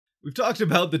We've talked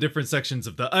about the different sections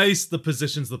of the ice, the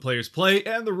positions the players play,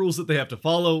 and the rules that they have to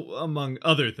follow, among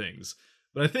other things.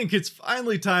 But I think it's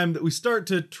finally time that we start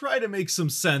to try to make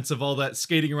some sense of all that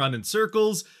skating around in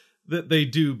circles that they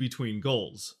do between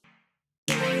goals.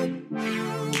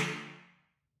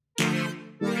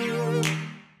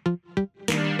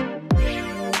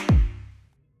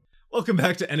 Welcome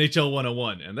back to NHL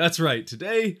 101, and that's right,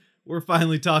 today we're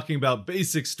finally talking about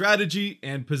basic strategy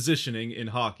and positioning in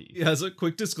hockey. As a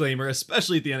quick disclaimer,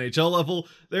 especially at the NHL level,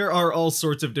 there are all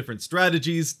sorts of different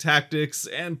strategies, tactics,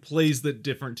 and plays that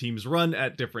different teams run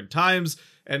at different times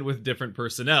and with different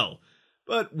personnel.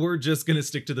 But we're just gonna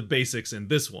stick to the basics in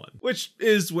this one, which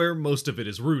is where most of it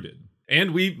is rooted.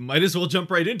 And we might as well jump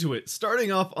right into it,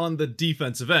 starting off on the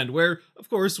defensive end, where,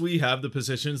 of course, we have the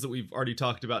positions that we've already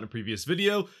talked about in a previous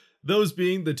video, those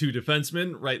being the two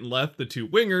defensemen, right and left, the two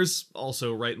wingers,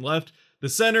 also right and left, the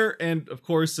center, and of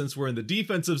course, since we're in the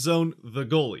defensive zone, the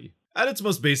goalie. At its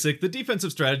most basic, the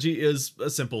defensive strategy is a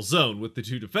simple zone, with the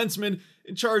two defensemen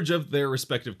in charge of their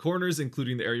respective corners,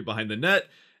 including the area behind the net,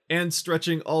 and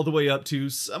stretching all the way up to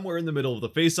somewhere in the middle of the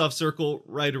face-off circle,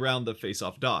 right around the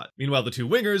face-off dot. Meanwhile, the two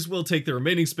wingers will take the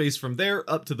remaining space from there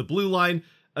up to the blue line,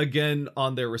 again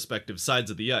on their respective sides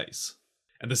of the ice.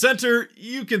 And the center,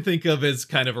 you can think of as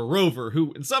kind of a rover,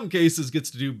 who in some cases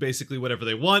gets to do basically whatever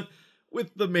they want,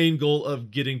 with the main goal of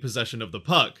getting possession of the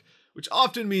puck, which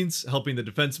often means helping the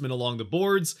defensemen along the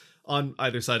boards on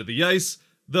either side of the ice,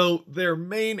 though their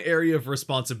main area of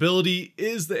responsibility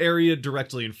is the area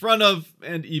directly in front of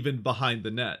and even behind the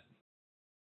net.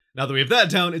 Now that we have that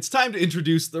down, it's time to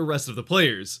introduce the rest of the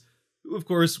players, who of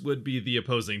course would be the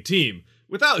opposing team,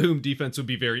 without whom defense would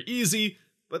be very easy,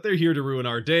 but they're here to ruin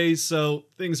our day, so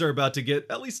things are about to get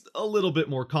at least a little bit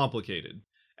more complicated.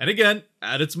 And again,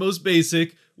 at its most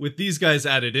basic, with these guys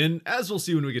added in, as we'll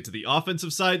see when we get to the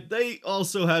offensive side, they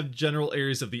also have general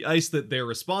areas of the ice that they're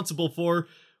responsible for,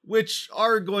 which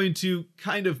are going to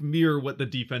kind of mirror what the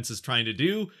defense is trying to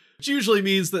do, which usually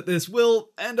means that this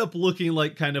will end up looking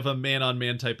like kind of a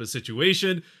man-on-man type of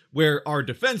situation, where our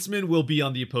defensemen will be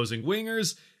on the opposing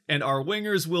wingers, and our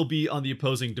wingers will be on the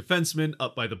opposing defensemen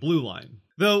up by the blue line.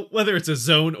 Though, whether it's a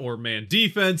zone or man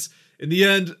defense, in the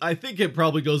end, I think it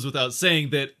probably goes without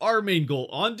saying that our main goal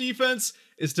on defense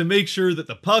is to make sure that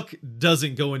the puck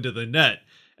doesn't go into the net.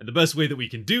 And the best way that we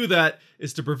can do that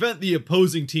is to prevent the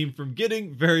opposing team from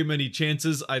getting very many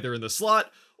chances either in the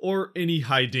slot or any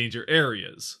high danger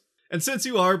areas. And since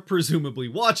you are presumably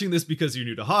watching this because you're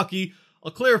new to hockey,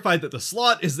 I'll clarify that the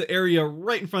slot is the area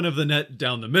right in front of the net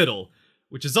down the middle,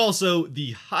 which is also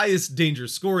the highest danger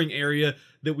scoring area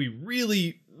that we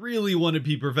really want to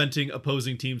be preventing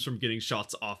opposing teams from getting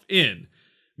shots off in.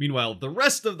 Meanwhile, the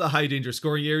rest of the high danger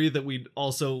scoring area that we'd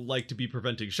also like to be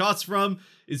preventing shots from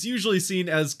is usually seen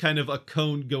as kind of a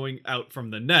cone going out from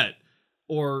the net,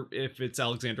 or if it's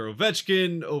Alexander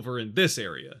Ovechkin, over in this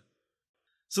area.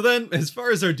 So then, as far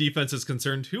as our defense is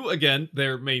concerned, who again,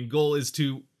 their main goal is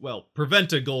to, well,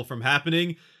 prevent a goal from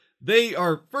happening, they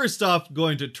are first off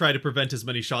going to try to prevent as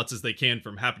many shots as they can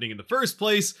from happening in the first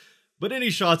place, but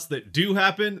any shots that do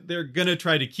happen, they're gonna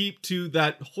try to keep to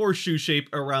that horseshoe shape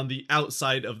around the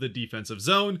outside of the defensive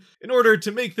zone in order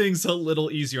to make things a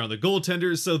little easier on the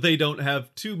goaltenders so they don't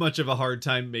have too much of a hard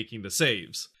time making the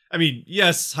saves. I mean,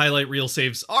 yes, highlight reel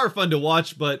saves are fun to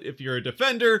watch, but if you're a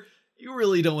defender, you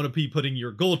really don't want to be putting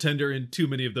your goaltender in too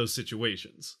many of those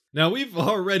situations. Now, we've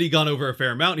already gone over a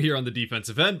fair amount here on the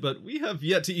defensive end, but we have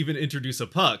yet to even introduce a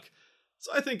puck,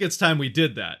 so I think it's time we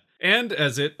did that. And,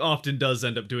 as it often does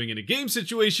end up doing in a game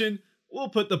situation, we'll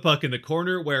put the puck in the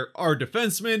corner where our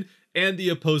defenseman and the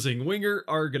opposing winger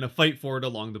are gonna fight for it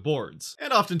along the boards.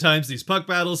 And oftentimes these puck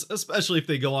battles, especially if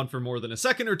they go on for more than a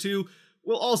second or two,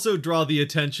 will also draw the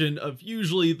attention of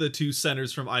usually the two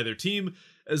centers from either team,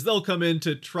 as they'll come in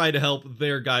to try to help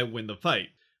their guy win the fight.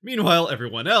 Meanwhile,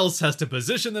 everyone else has to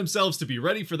position themselves to be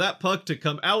ready for that puck to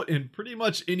come out in pretty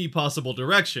much any possible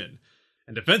direction.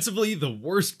 And defensively, the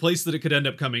worst place that it could end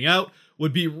up coming out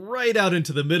would be right out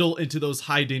into the middle into those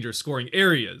high danger scoring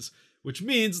areas, which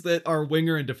means that our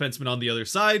winger and defenseman on the other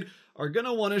side are going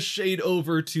to want to shade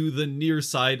over to the near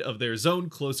side of their zone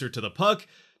closer to the puck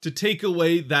to take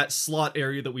away that slot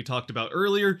area that we talked about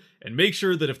earlier and make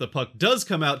sure that if the puck does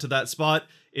come out to that spot,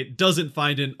 it doesn't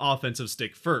find an offensive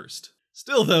stick first.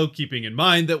 Still though, keeping in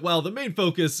mind that while the main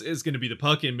focus is going to be the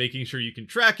puck and making sure you can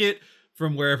track it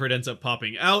from wherever it ends up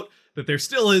popping out, that there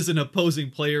still is an opposing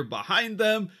player behind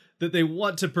them that they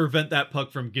want to prevent that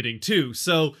puck from getting to.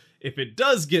 So if it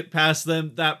does get past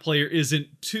them, that player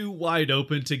isn't too wide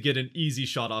open to get an easy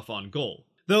shot off on goal.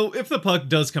 Though if the puck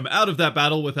does come out of that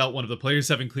battle without one of the players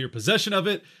having clear possession of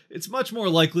it, it's much more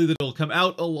likely that it'll come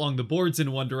out along the boards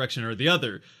in one direction or the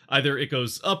other. Either it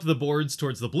goes up the boards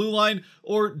towards the blue line,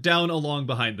 or down along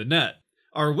behind the net.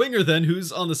 Our winger then,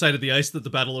 who's on the side of the ice that the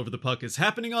battle over the puck is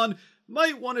happening on,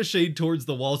 might want to shade towards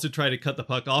the walls to try to cut the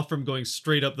puck off from going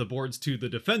straight up the boards to the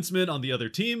defenseman on the other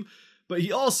team, but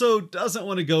he also doesn't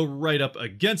want to go right up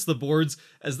against the boards,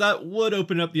 as that would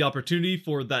open up the opportunity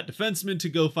for that defenseman to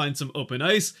go find some open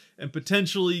ice and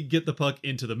potentially get the puck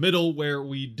into the middle where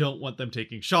we don't want them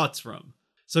taking shots from.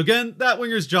 So again, that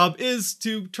winger's job is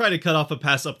to try to cut off a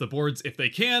pass up the boards if they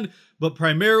can, but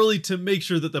primarily to make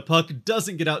sure that the puck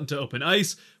doesn't get out into open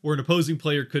ice where an opposing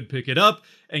player could pick it up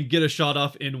and get a shot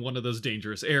off in one of those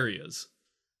dangerous areas.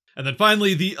 And then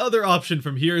finally, the other option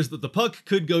from here is that the puck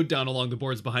could go down along the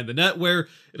boards behind the net, where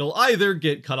it'll either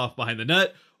get cut off behind the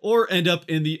net or end up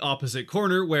in the opposite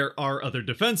corner where our other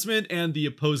defenseman and the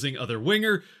opposing other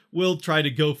winger will try to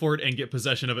go for it and get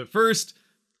possession of it first.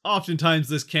 Oftentimes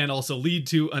this can also lead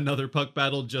to another puck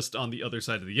battle just on the other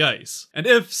side of the ice. And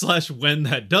if/when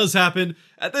that does happen,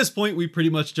 at this point we pretty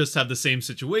much just have the same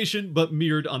situation but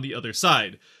mirrored on the other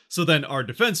side. So then our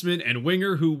defenseman and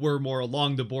winger, who were more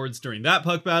along the boards during that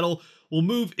puck battle, will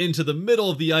move into the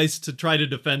middle of the ice to try to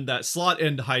defend that slot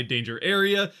and high danger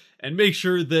area and make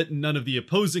sure that none of the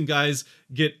opposing guys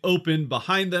get open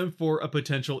behind them for a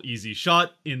potential easy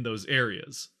shot in those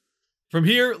areas. From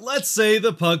here, let's say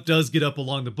the puck does get up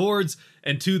along the boards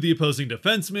and to the opposing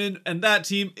defenseman, and that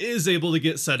team is able to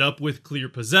get set up with clear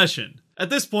possession. At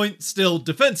this point, still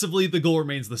defensively, the goal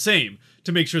remains the same,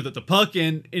 to make sure that the puck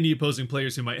and any opposing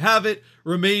players who might have it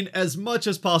remain as much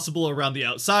as possible around the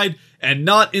outside and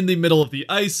not in the middle of the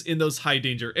ice in those high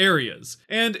danger areas.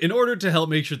 And in order to help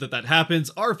make sure that that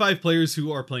happens, our 5 players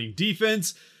who are playing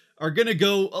defense are going to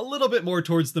go a little bit more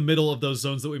towards the middle of those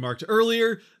zones that we marked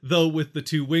earlier, though with the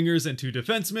 2 wingers and 2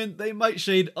 defensemen, they might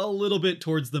shade a little bit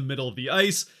towards the middle of the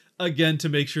ice, again to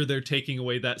make sure they're taking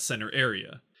away that center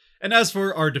area. And as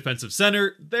for our defensive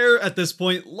center, they're at this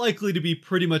point likely to be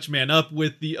pretty much man up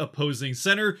with the opposing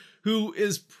center, who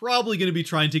is probably going to be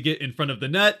trying to get in front of the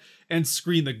net and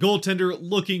screen the goaltender,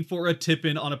 looking for a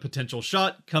tip-in on a potential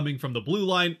shot coming from the blue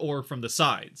line or from the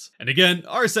sides. And again,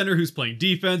 our center who's playing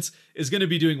defense is going to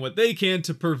be doing what they can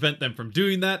to prevent them from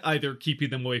doing that, either keeping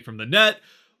them away from the net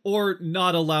or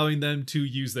not allowing them to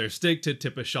use their stick to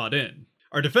tip a shot in.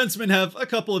 Our defensemen have a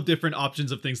couple of different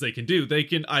options of things they can do. They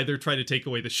can either try to take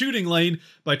away the shooting lane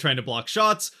by trying to block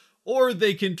shots, or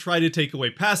they can try to take away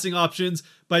passing options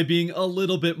by being a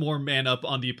little bit more man up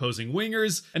on the opposing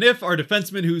wingers. And if our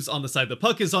defenseman who's on the side the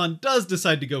puck is on does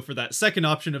decide to go for that second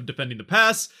option of defending the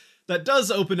pass, that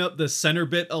does open up the center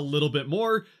bit a little bit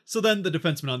more, so then the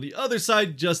defenseman on the other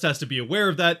side just has to be aware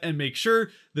of that and make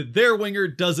sure that their winger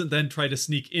doesn't then try to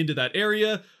sneak into that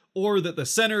area, or that the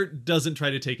center doesn't try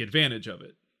to take advantage of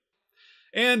it.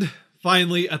 And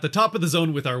finally, at the top of the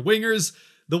zone with our wingers,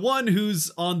 the one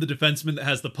who's on the defenseman that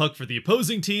has the puck for the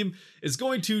opposing team is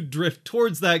going to drift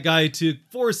towards that guy to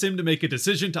force him to make a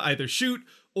decision to either shoot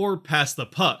or pass the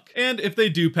puck. And if they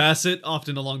do pass it,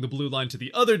 often along the blue line to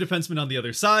the other defenseman on the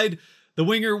other side, the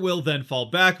winger will then fall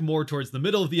back more towards the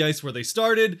middle of the ice where they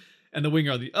started, and the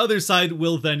winger on the other side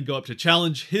will then go up to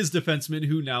challenge his defenseman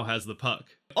who now has the puck.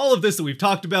 All of this that we've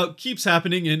talked about keeps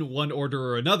happening in one order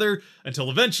or another until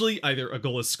eventually either a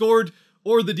goal is scored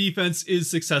or the defense is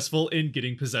successful in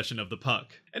getting possession of the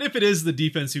puck. And if it is the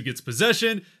defense who gets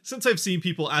possession, since I've seen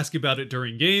people ask about it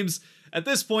during games, at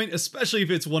this point, especially if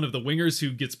it's one of the wingers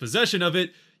who gets possession of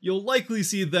it, you'll likely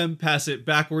see them pass it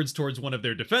backwards towards one of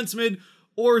their defensemen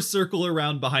or circle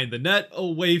around behind the net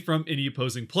away from any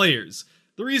opposing players.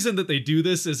 The reason that they do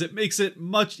this is it makes it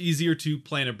much easier to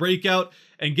plan a breakout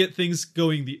and get things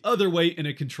going the other way in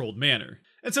a controlled manner.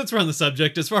 And since we're on the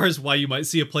subject, as far as why you might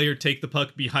see a player take the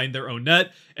puck behind their own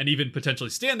net and even potentially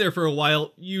stand there for a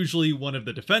while, usually one of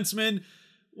the defensemen,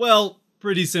 well,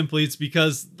 pretty simply it's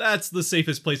because that's the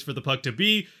safest place for the puck to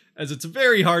be, as it's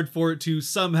very hard for it to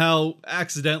somehow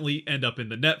accidentally end up in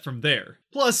the net from there.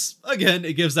 Plus, again,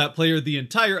 it gives that player the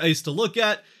entire ice to look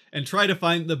at and try to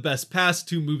find the best pass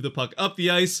to move the puck up the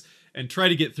ice and try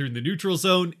to get through the neutral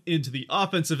zone into the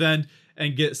offensive end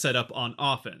and get set up on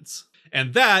offense.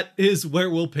 And that is where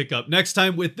we'll pick up next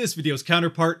time with this video's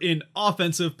counterpart in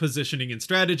offensive positioning and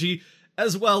strategy,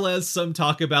 as well as some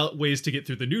talk about ways to get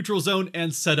through the neutral zone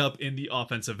and set up in the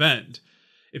offensive end.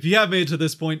 If you have made it to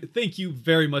this point, thank you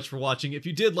very much for watching. If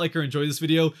you did like or enjoy this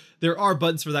video, there are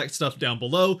buttons for that stuff down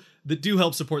below that do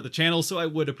help support the channel, so I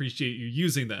would appreciate you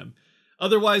using them.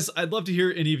 Otherwise, I'd love to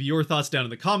hear any of your thoughts down in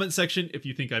the comment section if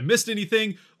you think I missed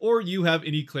anything or you have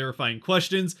any clarifying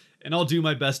questions, and I'll do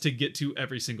my best to get to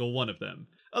every single one of them.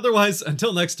 Otherwise,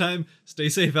 until next time, stay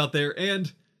safe out there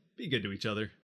and be good to each other.